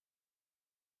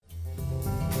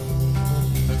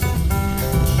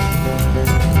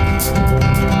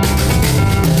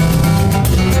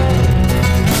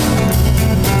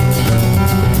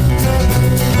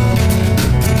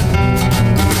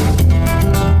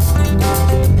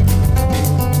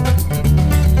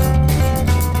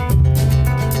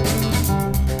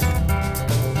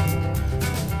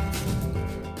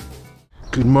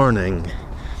Good morning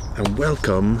and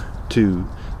welcome to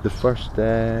the first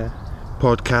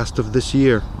podcast of this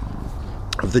year,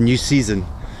 of the new season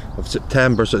of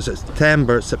September. So it's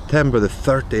September the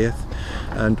 30th,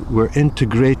 and we're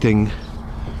integrating.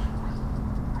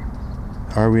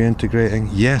 Are we integrating?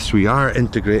 Yes, we are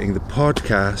integrating the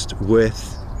podcast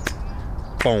with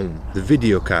the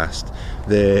video cast,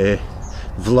 the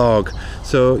vlog.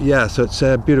 So it's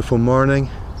a beautiful morning.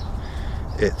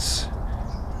 It's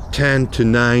 10 to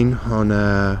 9 on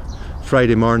a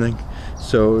Friday morning.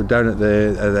 So down at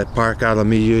the Park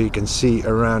Alamillo, you can see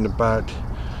around about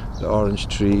the orange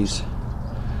trees.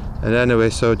 And anyway,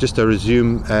 so just to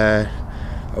resume,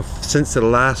 since the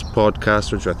last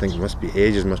podcast, which I think must be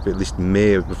ages, must be at least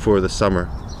May before the summer.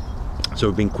 So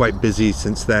we've been quite busy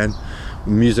since then,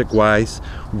 music-wise.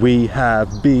 We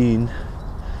have been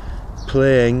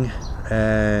playing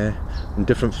in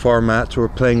different formats. We were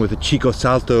playing with the Chico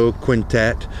Salto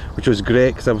Quintet, which was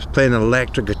great because I was playing an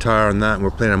electric guitar on that, and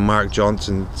we're playing a Mark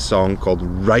Johnson song called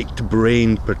Right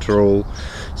Brain Patrol,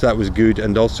 so that was good.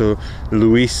 And also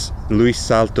Luis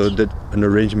Salto did an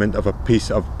arrangement of a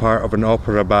piece of part of an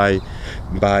opera by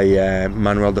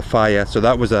Manuel de Falla, so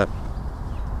that was a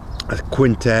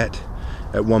quintet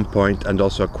at one point and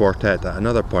also a quartet at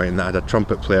another point, and that had a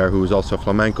trumpet player who was also a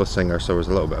flamenco singer, so there was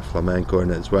a little bit of flamenco in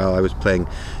it as well. I was playing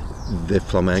the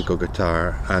flamenco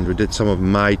guitar, and we did some of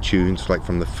my tunes, like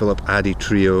from the Philip Addy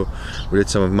trio. We did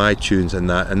some of my tunes in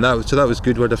that, and that was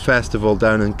good. We had a festival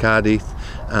down in Cadiz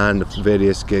and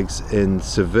various gigs in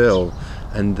Seville,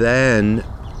 and then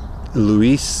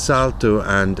Luis Salto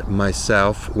and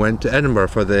myself went to Edinburgh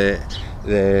for the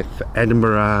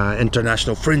Edinburgh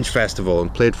International Fringe Festival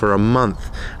and played for a month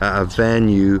at a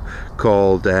venue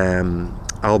called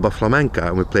Alba Flamenca,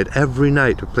 and we played every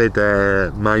night. We played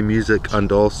my music,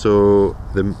 and also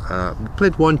we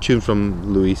played one tune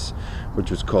from Luis,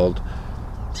 which was called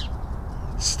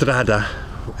Strada,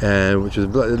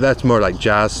 that's more like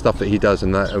jazz stuff that he does,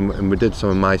 and we did some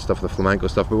of my stuff, the flamenco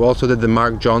stuff. But we also did the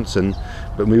Mark Johnson,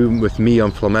 but with me on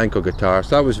flamenco guitar,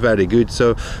 so that was very good.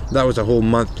 So that was a whole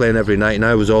month playing every night, and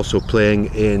I was also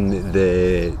playing in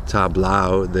the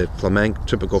Tablao, the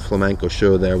typical flamenco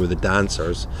show there with the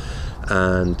dancers,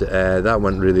 and that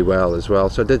went really well as well.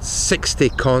 So I did 60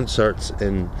 concerts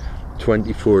in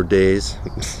 24 days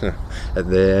at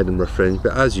the Edinburgh Fringe,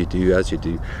 but as you do,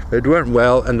 it went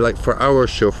well. And like for our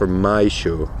show, for my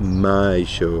show,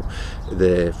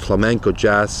 the flamenco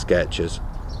jazz sketches,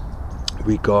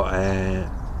 we got a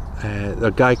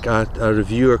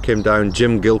reviewer came down,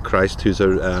 Jim Gilchrist, who's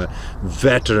a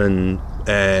veteran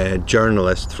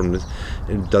journalist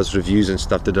does reviews and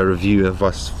stuff, did a review of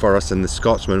us for us in the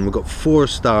Scotsman. We got 4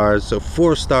 stars, so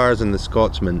 4 stars in the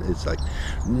Scotsman. It's like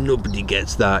nobody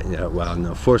gets that. Well,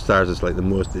 no, 4 stars is like the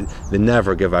most. They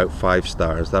never give out 5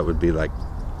 stars. That would be like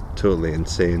totally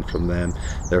insane from them.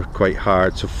 They're quite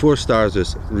hard. So 4 stars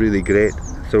is really great.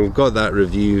 So we've got that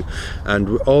review,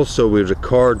 and also we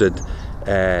recorded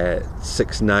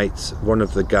 6 nights. One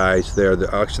of the guys there,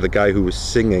 the guy who was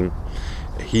singing,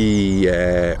 he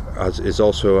is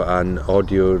also an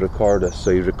audio recorder,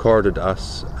 so he recorded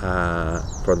us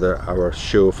for our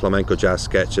show Flamenco Jazz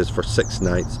Sketches for 6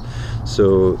 nights.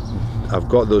 So I've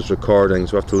got those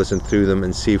recordings. We'll have to listen through them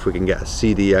and see if we can get a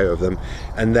CD out of them.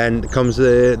 And then comes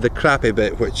the crappy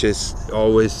bit, which is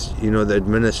always, the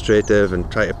administrative and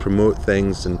try to promote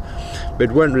things. But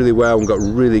it went really well and got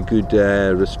really good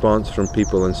response from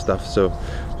people and stuff. So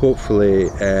hopefully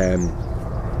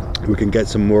we can get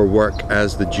some more work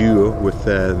as the duo with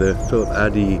the Philip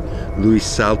Addy Luis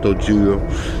Salto duo.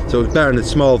 So it's better in a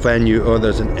small venue. Oh,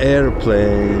 there's an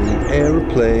airplane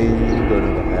going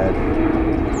overhead.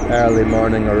 Early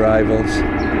morning arrivals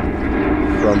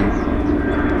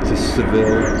to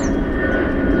Seville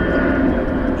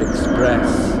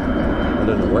Express. I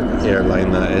don't know what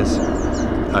airline that is.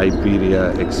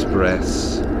 Iberia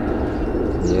Express.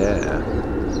 Yeah.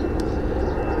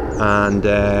 And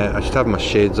I should have my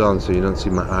shades on so you don't see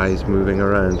my eyes moving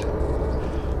around.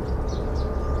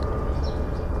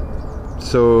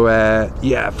 So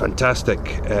fantastic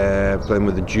playing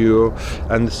with the duo.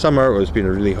 And the summer, it's been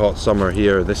a really hot summer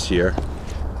here this year,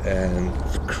 and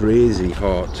crazy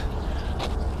hot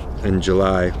in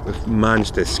July. We've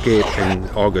managed to escape in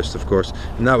August, of course,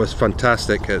 and that was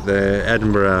fantastic at the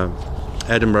Edinburgh.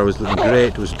 Edinburgh was looking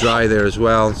great. It was dry there as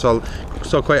well, so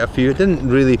saw quite a few. It didn't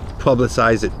really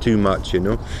publicise it too much,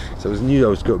 so I knew I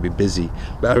was going to be busy.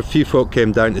 But a few folk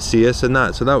came down to see us so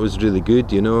that was really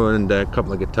good, and a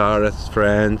couple of guitarists,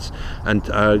 friends, and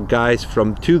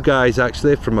two guys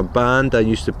actually from a band I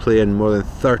used to play in more than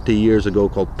 30 years ago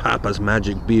called Papa's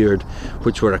Magic Beard,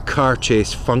 which were a car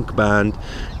chase funk band.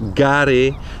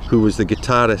 Gary, who was the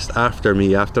guitarist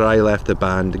after I left the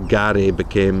band, Gary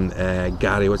became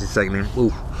what's his second name? Ooh,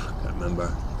 can't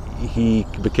remember. He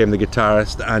became the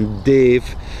guitarist, and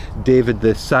David,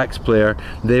 the sax player,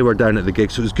 they were down at the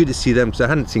gig, so it was good to see them, because I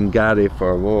hadn't seen Gary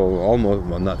for almost,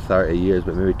 not 30 years,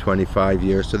 but maybe 25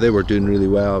 years, so they were doing really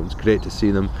well. It was great to see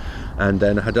them. And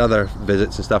then I had other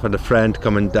visits and stuff. I had a friend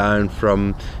coming down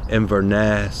from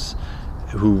Inverness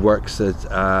who works at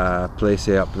a place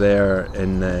up there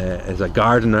as a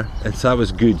gardener, and so that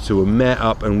was good. So we met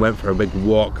up and went for a big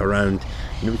walk around,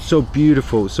 and it was so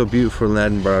beautiful in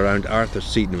Edinburgh around Arthur's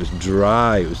Seat, and it was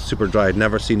dry, it was super dry. I'd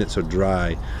never seen it so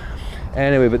dry.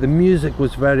 Anyway, but the music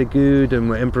was very good, and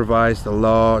we improvised a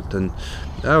lot, and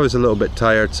I was a little bit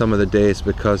tired some of the days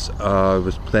because I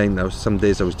was playing. Some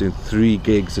days I was doing 3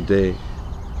 gigs a day.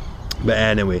 But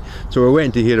anyway, so we're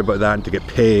waiting to hear about that and to get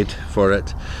paid for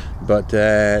it. But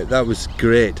that was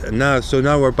great. And now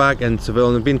we're back in Seville,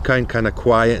 and we've been kind of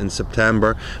quiet in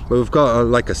September. But we've got,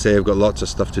 like I say, we've got lots of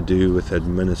stuff to do with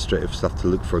administrative stuff, to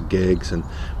look for gigs and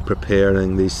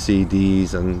preparing these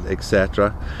CDs and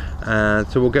etc.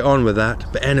 So we'll get on with that.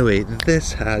 But anyway,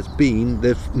 this has been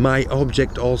My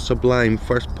Object All Sublime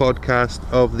first podcast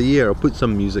of the year. I'll put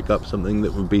some music up, something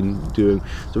that we've been doing.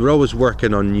 So we're always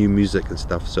working on new music and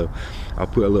stuff, so I'll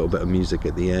put a little bit of music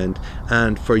at the end.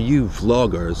 And for you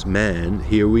vloggers, man,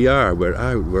 here we are. We're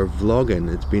out, we're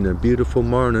vlogging. It's been a beautiful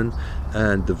morning,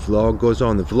 and the vlog goes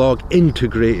on. The vlog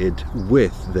integrated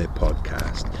with the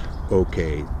podcast.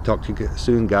 Okay, talk to you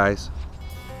soon, guys.